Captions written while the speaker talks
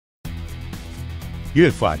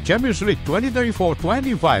UEFA Champions League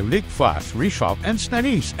 2024-25 League Fast result and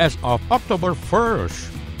standings as of October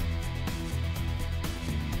 1st.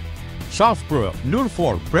 Salzburg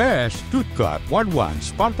 0-4 Brest, Stuttgart 1-1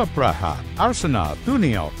 Sparta Prague, Arsenal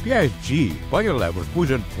 2-0 PSG, Bayer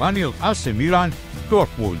Leverkusen 1-0 AC Milan,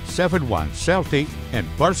 Dortmund 7-1 Celtic, and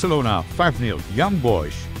Barcelona 5-0 Young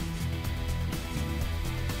Boys.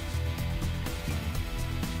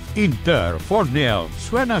 Inter 4-0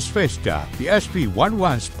 Zvezda, PSV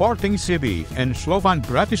 1-1 Sporting CB, and Slovan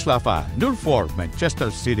Bratislava 0-4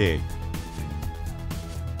 Manchester City.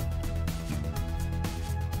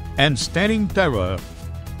 And standing table: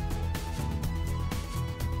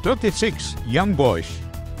 36 Young Boys,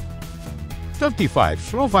 35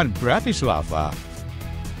 Slovan Bratislava,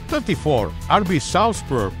 34 RB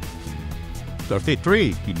Salzburg,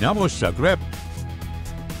 33 Dinamo Zagreb,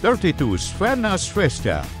 32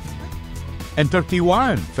 Zvezda, and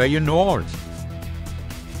 31 Feyenoord.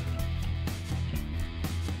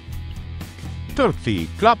 30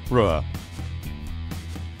 Club Brugge,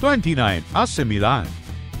 29 AC Milan,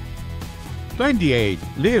 28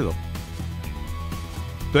 Lille,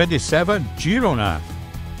 27 Girona,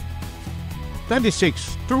 26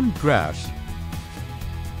 Sturm Graz,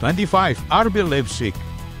 25 RB Leipzig,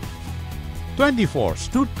 24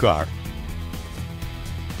 Stuttgart,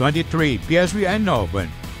 23 PSV Eindhoven,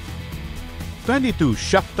 22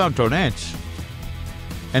 Shakhtar Donetsk,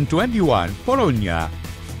 and 21 Bologna.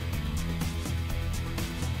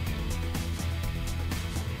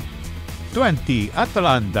 20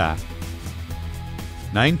 Atalanta,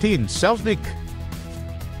 19 Celtic,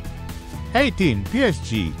 18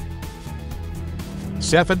 PSG,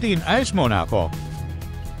 17 AS Monaco,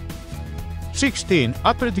 16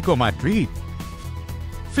 Atletico Madrid,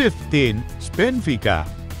 15 Benfica,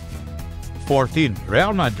 14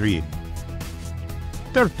 Real Madrid,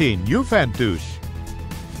 13 Juventus,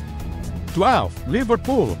 12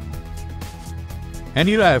 Liverpool, and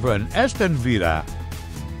 11 Aston Villa.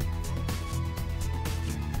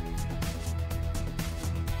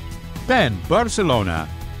 10 Barcelona,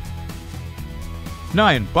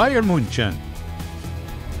 9 Bayern München,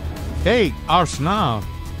 8 Arsenal,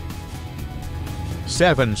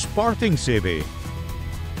 7 Sporting CB,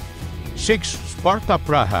 6 Sparta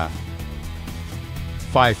Prague,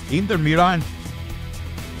 5 Inter Milan,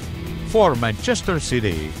 4 Manchester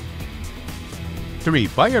City, 3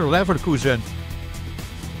 Bayer Leverkusen,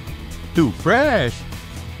 2 Brest,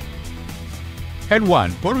 and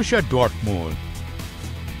 1 Borussia Dortmund.